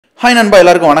Hi நண்பா,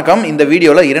 எல்லாருக்கும் வணக்கம். இந்த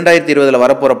வீடியோவில் 2020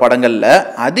 வரப்போகிற படங்களில்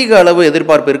அதிக அளவு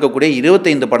எதிர்பார்ப்பு இருக்கக்கூடிய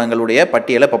 25 படங்களுடைய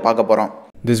பட்டியலை இப்போ பார்க்க போகிறோம்.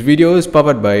 This video is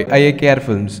powered by IAKR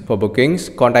Films. For bookings,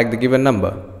 contact the given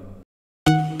number.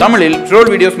 தமிழில்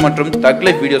ட்ரோல் வீடியோஸ் மற்றும் தக்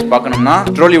லைஃப் வீடியோஸ் பார்க்கணும்னா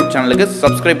ட்ரோலிவுட் சேனலுக்கு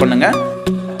சப்ஸ்கிரைப் பண்ணுங்கள்.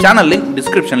 சேனல் லிங்க்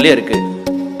டிஸ்கிரிப்ஷன்லேயே இருக்குது.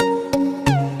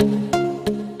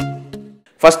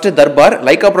 ஃபர்ஸ்ட் தர்பார்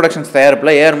லைகா ப்ரொடக்ஷன்ஸ்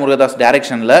தயாரிப்பில் ஏஆர் முருகதாஸ்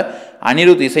டைரக்ஷனில்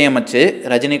அனிருத் இசையமைச்சு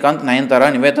ரஜினிகாந்த், நயன்தாரா,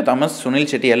 நிவேதா தாமஸ், சுனில்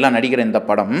செட்டி எல்லாம் நடிக்கிற இந்த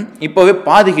படம் இப்போவே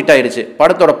பாதி ஹிட் ஆயிடுச்சு.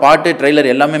 படத்தோட பாட்டு, ட்ரெய்லர்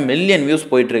எல்லாமே மில்லியன் வியூஸ்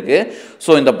போயிட்டுருக்கு.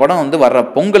 ஸோ இந்த படம் வர்ற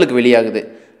பொங்கலுக்கு வெளியாகுது.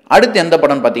 அடுத்து எந்த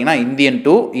படம்னு பார்த்தீங்கன்னா இந்தியன்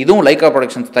 2. இதுவும் லைகா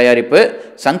ப்ரொடக்ஷன்ஸ் தயாரிப்பு.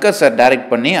 சங்கர் சார் டைரக்ட்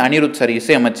பண்ணி அனிருத் சார்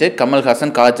இசையமைச்சு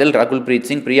கமல்ஹாசன், காஜல், ரகுல் பிரீத்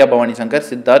சிங், பிரியா பவானி சங்கர்,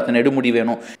 சித்தார்த், நெடுமுடி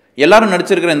வேணும் எல்லாரும்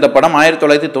நடிச்சிருக்கிற இந்த படம்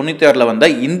 1996 வந்த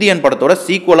இந்தியன் படத்தோட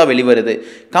சீக்குவலாக வெளிவருது.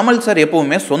 கமல் சார்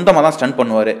எப்பவுமே சொந்தமாக தான் ஸ்டண்ட்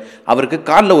பண்ணுவார். அவருக்கு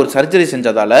காலில் ஒரு சர்ஜரி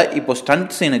செஞ்சதால் இப்போ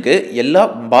ஸ்டண்ட் சீனுக்கு எல்லா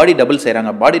பாடி டபுள்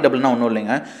செய்கிறாங்க. பாடி டபுள்னா ஒன்றும்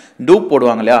இல்லைங்க, டூப்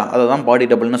போடுவாங்க இல்லையா, அதை தான் பாடி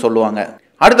டபுள்னு சொல்லுவாங்க.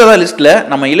 அடுத்ததாக லிஸ்ட்டில்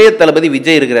நம்ம இளைய தளபதி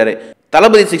விஜய் இருக்கிறாரு.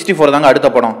 தளபதி 64 தாங்க அடுத்த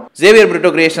படம். ஜேவியர் பிரிட்டோ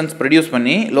கிரியேஷன்ஸ் ப்ரொடியூஸ்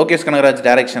பண்ணி லோகேஷ் கனகராஜ்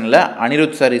டைரக்ஷனில்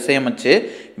Anirudh sir இசையமைச்சு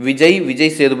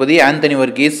Vijay Sethupathi, Anthony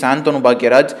Varghese, Shantanu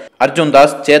Bhagyaraj, Arjun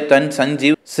Das, Chetan,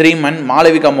 Sanjeev, Sriman,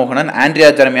 Malavika மோகனன், Andrea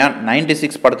ஜெரமியான்,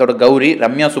 96 படத்தோட கௌரி,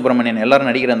 ரம்யா சுப்பிரமணியன் எல்லாரும்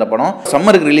நடிக்கிற அந்த படம்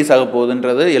சம்மருக்கு ரிலீஸ் ஆக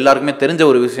போகுதுன்றது எல்லாருக்குமே தெரிஞ்ச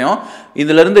ஒரு விஷயம்.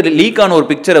 இதுலேருந்து லீக் ஆன ஒரு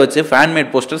பிக்சரை வச்சு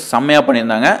ஃபேன்மேட் போஸ்டர் செம்மையாக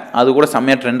பண்ணியிருந்தாங்க. அது கூட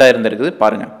செம்மையாக ட்ரெண்டாக இருந்திருக்குது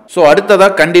பாருங்க. ஸோ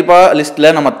அடுத்ததாக கண்டிப்பாக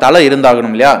லிஸ்ட்டில் நம்ம தலை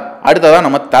இருந்தாகணும் இல்லையா. அடுத்ததாக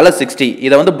நம்ம தலை 60.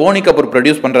 இதை போனி கபூர்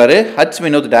ப்ரொடியூஸ் பண்ணுறாரு, ஹச்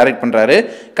வினோத் டைரக்ட் பண்ணுறாரு.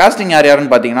 காஸ்டிங்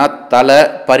யாருன்னு பார்த்தீங்கன்னா தலை,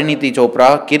 பரிணிதி சோப்ரா,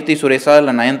 கீர்த்தி சுரேஷா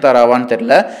இல்லை நயன்தாராவான்னு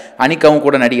தெரியல, அனிகாவும்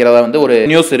கூட நடிக்கிறதா ஒரு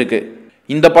நியூஸ் இருக்குது.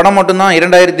 இந்த படம் மட்டும்தான்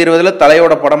 2020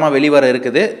 தலையோட படமாக வெளிவர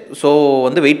இருக்குது. ஸோ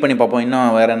வெயிட் பண்ணி பார்ப்போம்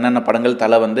இன்னும் வேறு என்னென்ன படங்கள்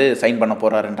தலை சைன் பண்ண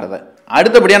போகிறாருன்றதை.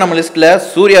 அடுத்தபடியாக நம்ம லிஸ்ட்டில்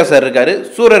சூர்யா சார் இருக்காரு.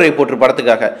 சூரரை போற்று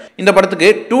படத்துக்காக இந்த படத்துக்கு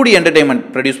 2D என்டர்டைன்மெண்ட்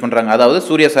ப்ரொடியூஸ் பண்ணுறாங்க. அதாவது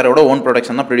சூர்யா சாரோட ஓன்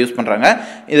ப்ரொடக்ஷன் தான் ப்ரொடியூஸ் பண்ணுறாங்க.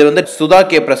 இது சுதா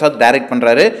கே பிரசாத் டைரக்ட்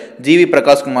பண்ணுறாரு. ஜிவி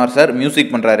பிரகாஷ்குமார் சார்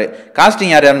மியூசிக் பண்ணுறாரு.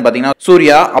 காஸ்டிங் யாருன்னு பார்த்தீங்கன்னா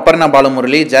சூர்யா, அபர்ணா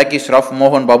பாலமுரளி, ஜாக்கி ஷ்ராஃப்,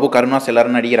 மோகன் பாபு, கருணாஸ்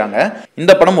எல்லாரும் நடிக்கிறாங்க.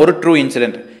 இந்த படம் ஒரு ட்ரூ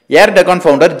இன்சிடென்ட். ஏர் டெக்கான்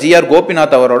ஃபவுண்டர் ஜிஆர்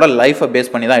கோபிநாத் அவரோட லைஃபை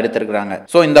பேஸ் பண்ணி தான் எடுத்திருக்காங்க.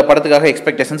 ஸோ இந்த படத்துக்காக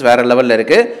எக்ஸ்பெக்டேஷன்ஸ் வேற லெவலில்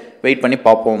இருக்கு. வெயிட் பண்ணி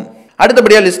பார்ப்போம்.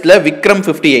 அடுத்தபடியாக லிஸ்ட்டில் விக்ரம்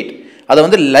 58.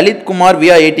 அதை Lalit Kumar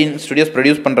VA18 studios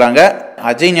produce பண்ணுறாங்க.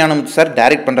 அஜய் ஞானம் சார்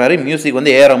டைரக்ட் பண்ணுறாரு. மியூசிக்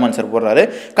ஏஆர் ரஹ்மான் சார் போடுறாரு.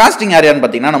 காஸ்டிங் யாருன்னு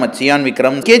பார்த்தீங்கன்னா நம்ம சியான்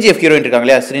விக்ரம், KGF ஹீரோயின் இருக்காங்க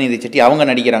இல்லையா, ஸ்ரீநிதி செட்டி அவங்க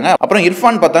நடிக்கிறாங்க. அப்புறம்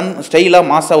இர்ஃபான் பத்தான் ஸ்டைலாக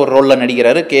மாசா ஒரு ரோலில்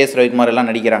நடிக்கிறாரு. KS ரவிக்குமார் எல்லாம்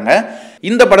நடிக்கிறாங்க.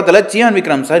 இந்த படத்தில் சியான்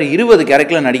விக்ரம் சார் 20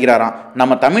 கேரக்டரில் நடிக்கிறாராம்.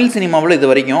 நம்ம தமிழ் சினிமாவில் இது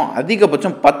வரைக்கும்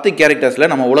அதிகபட்சம் 10 கேரக்டர்ஸில்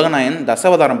நம்ம உலகநாயகன்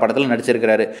தசாவதாரம் படத்தில்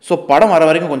நடிச்சிருக்கிறாரு. ஸோ படம் வர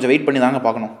வரைக்கும் கொஞ்சம் வெயிட் பண்ணி தாங்க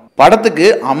பார்க்கணும். படத்துக்கு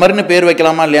அமர்னு பேர்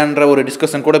வைக்கலாமா இல்லையான்ற ஒரு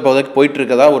டிஸ்கஷன் கூட இப்போதைக்கு போயிட்டு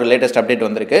இருக்கதா ஒரு லேட்டஸ்ட் அப்டேட்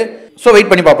வந்திருக்கு. ஸோ வெயிட்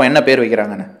பண்ணி பார்ப்போம் என்ன பேர்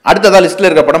வைக்கிறாங்கன்னு. அடுத்ததா லிஸ்ட்டில்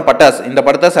இருக்க படம் பட்டாஸ். இந்த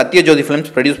படத்தை சத்யஜோதி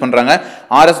ஃபிலிம்ஸ் ப்ரொடியூஸ் பண்ணுறாங்க.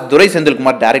 RS துரை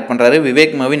செந்தில்குமார் டைரக்ட் பண்ணுறாரு.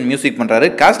 விவேக் மவின் மியூசிக் பண்ணுறாரு.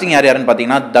 காஸ்டிங் யாருன்னு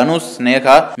பார்த்தீங்கன்னா தனுஷ்,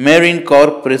 ஸ்னேகா, மேரின்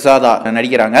கௌர் பிரசாதா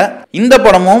நடிக்கிறாங்க. இந்த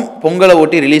படமும் பொங்கலை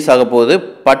ஒட்டி ரிலீஸ் ஆக போகுது.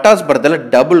 பட்டாஸ் படத்தில்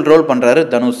டபுள் ரோல் பண்ணுறாரு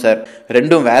தனுஷ் சார்.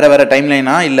 ரெண்டும் வேற வேற டைம்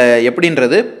லைனா இல்லை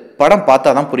எப்படின்றது படம்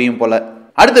பார்த்தா தான் புரியும் போல.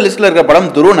 அடுத்த லிஸ்ட்டில் இருக்க படம்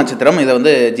துருவ நட்சத்திரம்.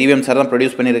 இதை GVM சார் தான்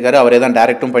ப்ரொடியூஸ் பண்ணியிருக்காரு. அவரே தான்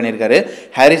டைரக்டும் பண்ணியிருக்காரு.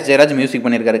 ஹாரிஸ் ஜெயராஜ் மியூசிக்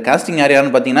பண்ணியிருக்காரு. காஸ்டிங்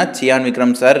யாருன்னு பார்த்தீங்கன்னா சியான்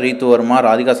விக்ரம் சார், ரீத்து வர்மா,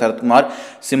 ராதிகா சரத்குமார்,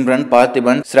 சிம்ரன்,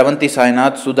 பார்த்திபன், ஸ்ரவந்தி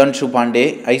சாய்நாத், சுதான்ஷு பாண்டே,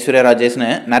 ஐஸ்வர்யா ராஜேஷ்னு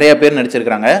நிறைய பேர்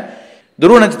நடிச்சிருக்காங்க.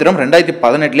 துருவ நட்சத்திரம்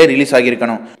 2018 ரிலீஸ்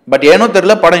ஆகியிருக்கணும். பட் ஏனோ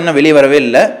தெரியல படம் இன்னும் வெளியே வரவே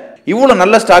இல்லை. இவ்வளோ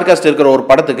நல்ல ஸ்டார் காஸ்ட் இருக்கிற ஒரு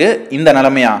படத்துக்கு இந்த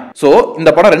நிலைமையா? ஸோ இந்த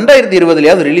படம்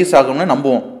 2020 ரிலீஸ் ஆகும்னு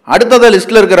நம்புவோம். அடுத்ததாக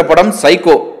லிஸ்ட்டில் இருக்கிற படம்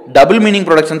psycho. Double meaning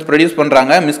productions produce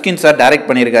பண்ணுறாங்க. மிஸ்கின் சார் டைரக்ட்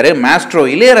பண்ணியிருக்காரு. மாஸ்ட்ரோ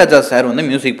இளையராஜா சார்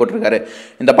மியூசிக் போட்டிருக்காரு.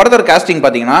 இந்த படத்தோட காஸ்டிங்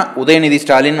பார்த்தீங்கன்னா உதயநிதி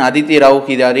ஸ்டாலின், அதித்தி ராவ்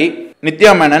ஹிதாரி,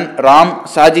 நித்யா மேனன், ராம்,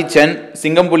 சாஜி சென்,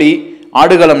 சிங்கம்புலி,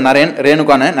 ஆடுகளம் நரேன்,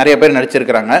 ரேணுகான்னு நிறைய பேர்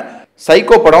நடிச்சிருக்கிறாங்க.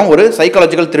 சைக்கோ படம் ஒரு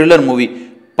சைக்காலஜிக்கல் த்ரில்லர் மூவி.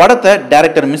 படத்தை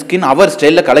டைரக்டர் மிஸ்கின் அவர்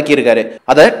ஸ்டைலில் கலக்கியிருக்காரு.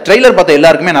 அதை ட்ரெய்லர் பார்த்த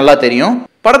எல்லாருக்குமே நல்லா தெரியும்.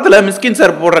 படத்தில் மிஸ்கின்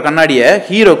சார் போடுற கண்ணாடியை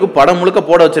ஹீரோக்கு படம் முழுக்க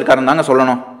போட வச்சிருக்காருன்னு தாங்க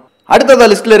சொல்லணும். அடுத்ததா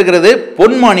லிஸ்ட்டில் இருக்கிறது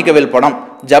பொன்மாணிக்கவேல் படம்.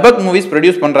 ஜபக் மூவிஸ்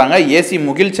ப்ரொடியூஸ் பண்ணுறாங்க. AC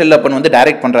முகில் செல்லப்பன்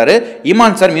டைரக்ட் பண்ணுறாரு.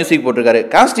 இமான் சார் மியூசிக் போட்டிருக்காரு.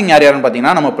 காஸ்டிங் யாருன்னு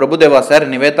பார்த்தீங்கன்னா நம்ம பிரபுதேவா சார்,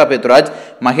 நிவேதா பேத்துராஜ்,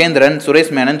 மகேந்திரன்,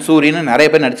 சுரேஷ் மேனன், சூரியன்னு நிறைய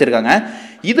பேர் நடிச்சிருக்காங்க.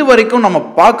 இது வரைக்கும் நம்ம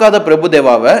பார்க்காத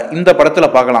பிரபுதேவாவை இந்த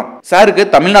படத்தில் பார்க்கலாம். சாருக்கு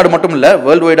தமிழ்நாடு மட்டும் இல்லை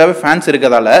வேர்ல்டு வைடாகவே ஃபேன்ஸ்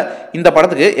இருக்கிறதால இந்த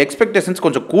படத்துக்கு எக்ஸ்பெக்டேஷன்ஸ்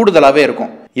கொஞ்சம் கூடுதலாகவே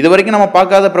இருக்கும். இது வரைக்கும் நம்ம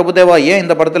பார்க்காத பிரபுதேவா ஏன்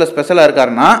இந்த படத்தில் ஸ்பெஷலாக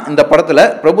இருக்காருன்னா இந்த படத்தில்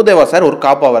பிரபுதேவா சார் ஒரு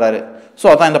காப்பா வராரு. ஸோ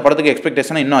அதான் இந்த படத்துக்கு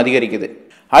எக்ஸ்பெக்டேஷன் இன்னும் அதிகரிக்குது.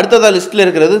 அடுத்ததாக லிஸ்ட்டில்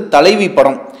இருக்கிறது தலைவி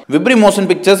படம். விப்ரி motion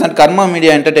pictures and karma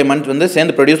media entertainment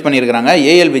சேர்ந்து ப்ரொடியூஸ் பண்ணியிருக்காங்க.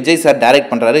 AL விஜய் சார் டைரக்ட்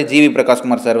பண்ணுறாரு. GV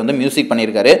பிரகாஷ்குமார் சார் மியூசிக்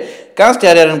பண்ணியிருக்காரு. காஸ்ட்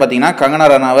யாருன்னு பார்த்தீங்கன்னா கங்கனா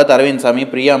ரனாவத், அரவிந்த் சாமி,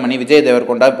 பிரியாமணி, விஜய்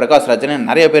தேவர்கொண்டா, பிரகாஷ் ராஜன்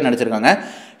நிறைய பேர் நடிச்சிருக்காங்க.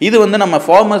 இது வந்து நம்ம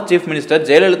ஃபார்மர் சீஃப் மினிஸ்டர்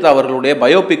ஜெயலலிதா அவர்களுடைய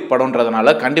பயோபிக்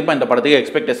படம்ன்றதுனால கண்டிப்பாக இந்த படத்துக்கு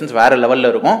எக்ஸ்பெக்டேஷன்ஸ் வேறு லெவலில்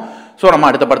இருக்கும். ஸோ நம்ம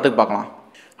அடுத்த படத்துக்கு பார்க்கலாம்.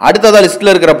 அடுத்ததாக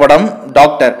லிஸ்ட்டில் இருக்கிற படம்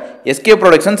doctor. SK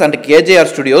productions and KJR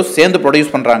studios சேர்ந்து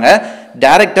ப்ரொடியூஸ் பண்ணுறாங்க.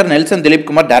 Director Nelson Dilip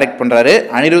Kumar direct பண்ணுறாரு.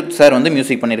 அனிருத் சார் வந்து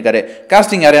மியூசிக் பண்ணியிருக்காரு.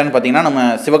 காஸ்டிங் யாரையான்னு பார்த்தீங்கன்னா நம்ம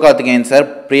சிவகார்த்திகேயன் சார்,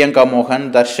 பிரியங்கா மோகன்,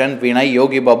 தர்ஷன், வினய்,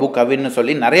 யோகி பாபு, கவின்னு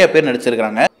சொல்லி நிறைய பேர்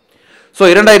நடிச்சிருக்காங்க. ஸோ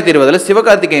 2020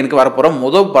 சிவகார்த்திகேயனுக்கு வரப்போகிற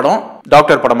முதல் படம்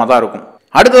டாக்டர் படமாக தான் இருக்கும்.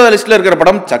 அடுத்த லிஸ்ட்டில் இருக்கிற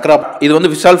படம் சக்ரா. இது வந்து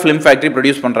விஷால் ஃபிலிம் ஃபேக்டரி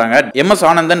ப்ரொடியூஸ் பண்ணுறாங்க. MS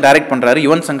ஆனந்தன் டைரக்ட் பண்ணுறாரு.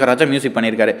 யுவன் சங்கர் ராஜா மியூசிக்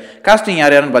பண்ணியிருக்காரு. காஸ்டிங்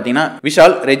யாருன்னு பார்த்தீங்கன்னா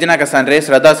விஷால், ரெஜினா கசாண்ட்ரே,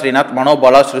 ஸ்ரதா ஸ்ரீநாத்,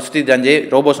 மனோபாலா, சிருஷ்டி ஜஞ்சே,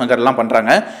 ரோபோ சங்கர் எல்லாம் பண்ணுறாங்க.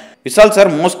 விஷால்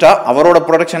சார் மோஸ்ட்டாக அவரோட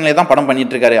ப்ரொடக்ஷன்லேயே தான் படம்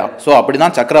பண்ணிட்டு இருக்காரு. ஸோ அப்படி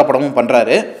தான் சக்ரா படமும்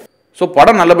பண்ணுறாரு. ஸோ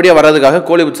படம் நல்லபடியாக வர்றதுக்காக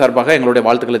கோலிவுட் சார்பாக எங்களுடைய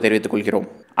வாழ்த்துக்களை தெரிவித்துக் கொள்கிறோம்.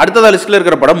 அடுத்ததாக லிஸ்ட்டில்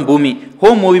இருக்கிற படம் பூமி.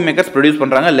 ஹோம் மூவி மேக்கர்ஸ் ப்ரொடியூஸ்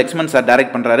பண்ணுறாங்க. லக்ஷ்மண் சார்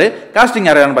டைரக்ட் பண்ணுறாரு. காஸ்டிங்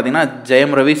யாருன்னு பார்த்தீங்கன்னா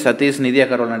ஜெயம் ரவி, சதீஷ், நிதி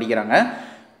அகர்வால் நடிக்கிறாங்க.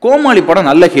 கோமாளி படம்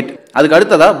நல்ல ஹிட். அதுக்கு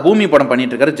அடுத்ததாக பூமி படம்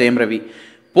பண்ணிட்டு இருக்காரு ஜெயம் ரவி.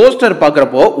 போஸ்டர்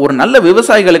பார்க்குறப்போ ஒரு நல்ல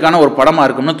விவசாயிகளுக்கான ஒரு படமாக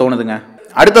இருக்கும்னு தோணுதுங்க.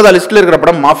 அடுத்ததாக லிஸ்ட்டில் இருக்கிற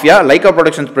படம் மாஃபியா. லைகா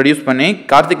ப்ரொடக்ஷன்ஸ் ப்ரொடியூஸ் பண்ணி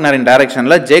கார்த்திக் நாராயண்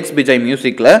டைரக்ஷனில் ஜேக்ஸ் விஜய்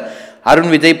மியூசிக்கில்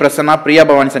அருண் விஜய், பிரசன்னா, பிரியா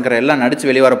பவானி சங்கர் எல்லாம் நடிச்சு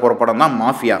வெளிவர போகிற படம் தான்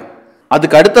மாஃபியா.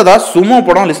 அதுக்கு அடுத்ததா சுமோ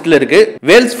படம் லிஸ்ட்டில் இருக்கு.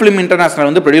 வேல்ஸ் ஃபிலிம் இன்டர்நேஷனல்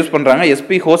வந்து ப்ரொடியூஸ் பண்ணுறாங்க.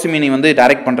 SP ஹோசிமினி வந்து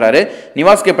டைரக்ட் பண்ணுறாரு.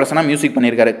 நிவாஸ் கே பிரசன்னா மியூசிக்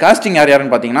பண்ணியிருக்காரு. காஸ்டிங்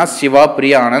யாருன்னு பார்த்தீங்கன்னா சிவா,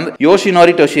 பிரியா ஆனந்த்,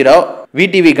 யோஷினோரி டோஷிரா,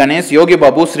 VTV கணேஷ், யோகி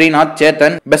பாபு, ஸ்ரீநாத்,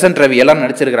 சேத்தன், பெசன்ட் ரவி எல்லாம்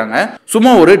நடிச்சிருக்காங்க.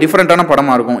 சுமோ ஒரு டிஃப்ரெண்டான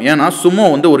படமாக இருக்கும். ஏன்னா சுமோ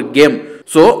வந்து ஒரு கேம்.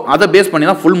 ஸோ அதை பேஸ் பண்ணி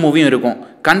தான் ஃபுல் மூவியும் இருக்கும்.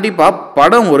 கண்டிப்பாக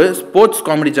படம் ஒரு ஸ்போர்ட்ஸ்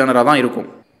காமெடி ஜானராக தான் இருக்கும்.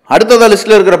 அடுத்ததாக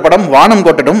லிஸ்ட்டில் இருக்கிற படம் வானம்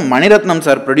கொட்டட்டும். மணிரத்னம்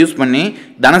சார் ப்ரொடியூஸ் பண்ணி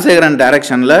தனசேகரன்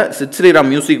டைரக்ஷனில் சித் ஸ்ரீராம்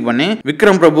மியூசிக் பண்ணி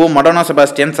விக்ரம் பிரபு, மடோனா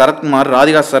செபாஸ்டியன், சரத்குமார்,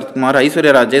 ராதிகா சரத்குமார்,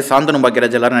 ஐஸ்வர்யா ராஜேஷ், சாந்தனு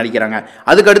பாக்கியராஜ் எல்லாரும் நடிக்கிறாங்க.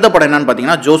 அதுக்கு அடுத்த படம் என்னன்னு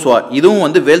பார்த்தீங்கன்னா ஜோஸ்வா. இதுவும்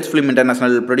வந்து வேல்ஸ் ஃபிலிம்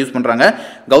இன்டர்நேஷனல் ப்ரொடியூஸ் பண்ணுறாங்க.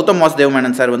 கௌதம் வாசுதேவ்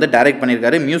மேனன் சார் வந்து டைரக்ட்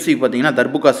பண்ணியிருக்காரு. மியூசிக் பார்த்தீங்கன்னா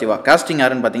தர்புகா சிவா. காஸ்டிங்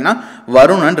யாருன்னு பார்த்தீங்கன்னா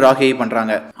வருண் அண்ட் ராகேயை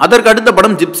பண்ணுறாங்க. அதற்கு அடுத்த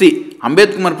படம் ஜிப்சி.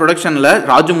 அம்பேத்குமார் ப்ரொடக்ஷனில்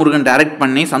ராஜமுருகன் டைரக்ட்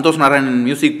பண்ணி சந்தோஷ் நாராயணன்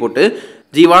மியூசிக் போட்டு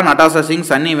ஜீவா, நட்டாசா சிங்,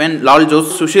 சன்னி வேன், லால் ஜோஸ்,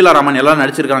 சுஷீலா ராமன் எல்லாம்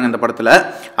நடிச்சிருக்காங்க இந்த படத்தில்.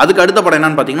 அதுக்கு அடுத்த படம்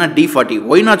என்னன்னு பார்த்தீங்கன்னா D40.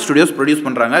 ஒய்நாட் ஸ்டுடியோஸ் ப்ரொடியூஸ்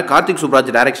பண்ணுறாங்க. கார்த்திக் சுப்ராஜ்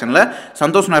டைரக்ஷனில்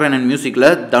சந்தோஷ் நாராயணன் மியூசிக்கில்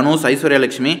Dhanush, Aishwarya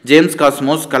Lakshmi, James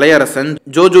Cosmos, Kalaiyarasan,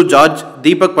 Joju George,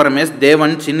 Deepak Paramesh,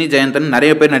 தேவன், சின்னி ஜெயந்தன்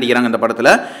நிறைய பேர் நடிக்கிறாங்க இந்த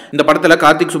படத்தில். இந்த படத்தில்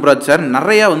கார்த்திக் சுப்ராஜ் சார்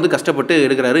நிறையா வந்து கஷ்டப்பட்டு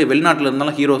எடுக்கிறாரு. வெளிநாட்டில்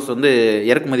இருந்தாலும் ஹீரோஸ் வந்து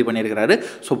இறக்குமதி பண்ணியிருக்கிறாரு.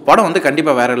 ஸோ படம் வந்து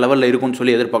கண்டிப்பாக வேற லெவலில் இருக்கும்னு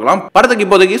சொல்லி எதிர்பார்க்கலாம். படத்துக்கு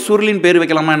இப்போதைக்கு சுருளின் பேர்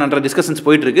வைக்கலாமா என்ற டிஸ்கஷன்ஸ்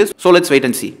போயிட்டு இருக்கு. So let's wait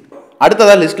and see.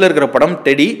 அடுத்ததாக லிஸ்ட்டில் இருக்கிற படம்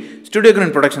டெடி. ஸ்டுடியோ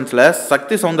கிரீன் ப்ரொடக்ஷன்ஸில்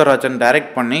சக்தி சௌந்தரராஜன்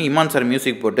டைரக்ட் பண்ணி இமான் சார்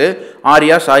மியூசிக் போட்டு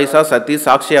ஆர்யா, சாயிசா, சதீஷ்,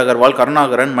 சாக்ஷி அகர்வால்,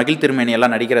 கருணாகரன், மகிழ் திருமேனி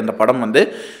எல்லாம் நடிக்கிற இந்த படம் வந்து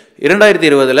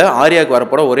 2020 ஆர்யாவுக்கு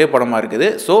வரப்போட ஒரே படமாக இருக்குது.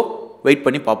 ஸோ வெயிட்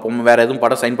பண்ணி பார்ப்போம் வேறு எதுவும்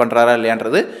படம் சைன் பண்ணுறாரா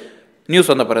இல்லையான்றது நியூஸ்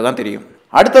வந்த பிறகு தான் தெரியும்.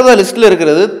 அடுத்ததாக லிஸ்ட்டில்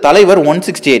இருக்கிறது தலைவர்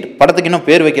 168. படத்துக்கு இன்னும்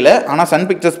பேர் வைக்கல. ஆனால் சன்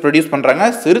பிக்சர்ஸ் ப்ரொடியூஸ் பண்ணுறாங்க.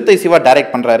 சிறுத்தை சிவா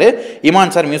டைரக்ட் பண்ணுறாரு.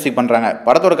 இமான் சார் மியூசிக் பண்ணுறாங்க.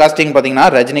 படத்தோட காஸ்டிங் பார்த்தீங்கன்னா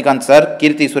ரஜினிகாந்த் சார்,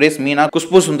 கீர்த்தி சுரேஷ், மீனா,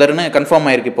 குஷ்பு சுந்தர்னு கன்ஃபார்ம்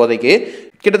ஆயிருக்கு இப்போதைக்கு.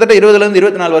 கிட்டத்தட்ட 20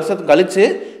 24 வருஷத்துக்கு கழிச்சு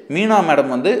மீனா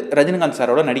மேடம் வந்து ரஜினிகாந்த்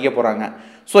சாரோட நடிக்க போகிறாங்க.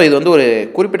 ஸோ இது வந்து ஒரு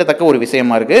குறிப்பிடத்தக்க ஒரு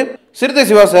விஷயமா இருக்குது. சிறுத்தை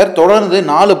சிவா சார் தொடர்ந்து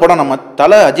 4 படம் நம்ம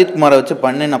தலை அஜித்குமாரை வச்சு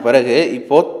பண்ணின பிறகு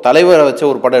இப்போது தலைவரை வச்சு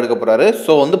ஒரு படம் எடுக்க போகிறாரு.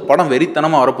 ஸோ வந்து படம்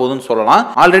வெறித்தனமாக வரப்போகுதுன்னு சொல்லலாம்.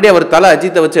 ஆல்ரெடி அவர் தலை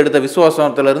அஜித்தை வச்சு எடுத்த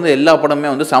விசுவாசத்திலிருந்து எல்லா படமே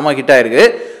வந்து செம ஹிட் ஆயிருக்கு.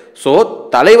 ஸோ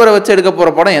தலைவரை வச்சு எடுக்க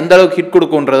போகிற படம் எந்த அளவுக்கு ஹிட்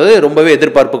கொடுக்குன்றது ரொம்பவே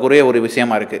எதிர்பார்ப்புக்குரிய ஒரு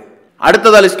விஷயமா இருக்குது.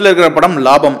 அடுத்ததா லிஸ்ட்டில் இருக்கிற படம்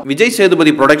லாபம். விஜய்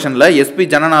சேதுபதி ப்ரொடக்ஷனில் SP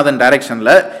ஜனநாதன்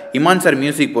டைரக்ஷனில் இமான் சார்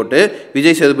மியூசிக் போட்டு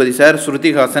விஜய் சேதுபதி சார்,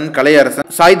 ஸ்ருதிஹாசன், கலையரசன்,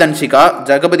 சாய் தன்ஷிகா,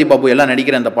 ஜெகபதி பாபு எல்லாம்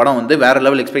நடிக்கிற அந்த படம் வந்து வேற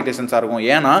லெவல் எக்ஸ்பெக்டேஷன்ஸாக இருக்கும்.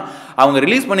 ஏன்னா அவங்க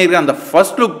ரிலீஸ் பண்ணியிருக்கிற அந்த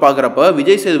ஃபர்ஸ்ட் லுக் பார்க்குறப்ப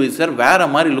விஜய் சேதுபதி சார் வேற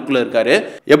மாதிரி லுக்கில் இருக்காரு.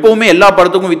 எப்பவுமே எல்லா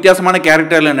படத்துக்கும் வித்தியாசமான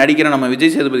கேரக்டரில் நடிக்கிற நம்ம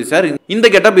விஜய் சேதுபதி சார் இந்த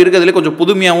கெட்டப் இருக்கிறதுல கொஞ்சம்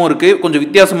புதுமையாகவும் இருக்குது, கொஞ்சம்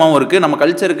வித்தியாசமாகவும் இருக்குது, நம்ம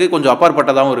கல்ச்சருக்கு கொஞ்சம்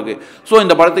அப்பாற்பட்டதாகவும் இருக்குது. ஸோ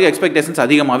இந்த படத்துக்கு எக்ஸ்பெக்டேஷன்ஸ்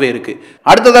அதிகமாகவே இருக்குது.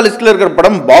 அடுத்ததாக லிஸ்ட்டில் இருக்கிற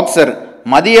படம் boxer.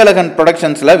 Mathiyazhagan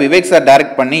ப்ரொடக்ஷன்ஸில் Vivek sir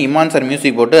direct பண்ணி இமான் சார்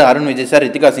மியூசிக் போட்டு அருண் விஜய் சார்,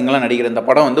 ரித்திகா சிங்லாம் நடிக்கிற இந்த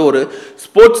படம் வந்து ஒரு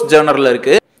ஸ்போர்ட்ஸ் ஜேர்னரில்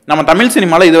இருக்குது. நம்ம தமிழ்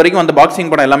சினிமாவில் இது வரைக்கும் வந்து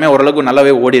பாக்ஸிங் படம் எல்லாமே ஓரளவுக்கு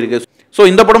நல்லாவே ஓடி இருக்கு. ஸோ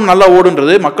இந்த படம் நல்லா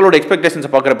ஓடுன்றது மக்களோட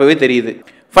எக்ஸ்பெக்டேஷன்ஸை பார்க்குறப்பவே தெரியுது.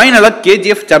 ஃபைனலாக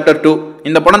KGF Chapter 2.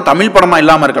 இந்த படம் தமிழ் படமாக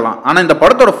இல்லாமல் இருக்கலாம். ஆனால் இந்த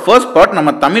படத்தோட ஃபர்ஸ்ட் பார்ட்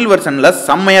நம்ம தமிழ் வெர்ஷனில்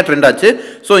செம்மையாக ட்ரெண்ட் ஆச்சு.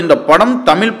 ஸோ இந்த படம்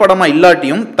தமிழ் படமாக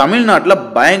இல்லாட்டியும் தமிழ்நாட்டில்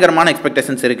பயங்கரமான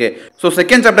எக்ஸ்பெக்டேஷன்ஸ் இருக்குது. ஸோ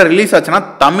செகண்ட் சாப்டர் ரிலீஸ் ஆச்சுன்னா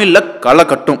தமிழில் களை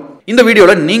கட்டும். இந்த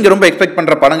வீடியோவில் நீங்கள் ரொம்ப எக்ஸ்பெக்ட்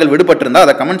பண்ணுற படங்கள் விடுபட்டிருந்தால்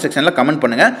அதை கமெண்ட் செக்ஷனில் கமெண்ட்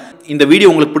பண்ணுங்கள். இந்த வீடியோ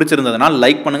உங்களுக்கு பிடிச்சிருந்ததுனா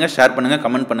லைக் பண்ணுங்கள், ஷேர் பண்ணுங்கள்,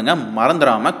 கமெண்ட் பண்ணுங்கள்.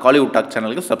 மறந்துடாமல் காலிவுட் டாக்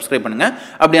சேனலுக்கு சப்ஸ்கிரைப் பண்ணுங்கள்.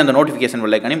 அப்படியே அந்த நோட்டிஃபிகேஷன்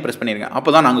பெல் ஐகானையும் ப்ரெஸ் பண்ணிடுங்க.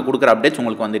 அப்போ தான் நாங்கள் கொடுக்குற அப்டேட்ஸ்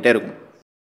உங்களுக்கு வந்துகிட்டே இருக்கும்.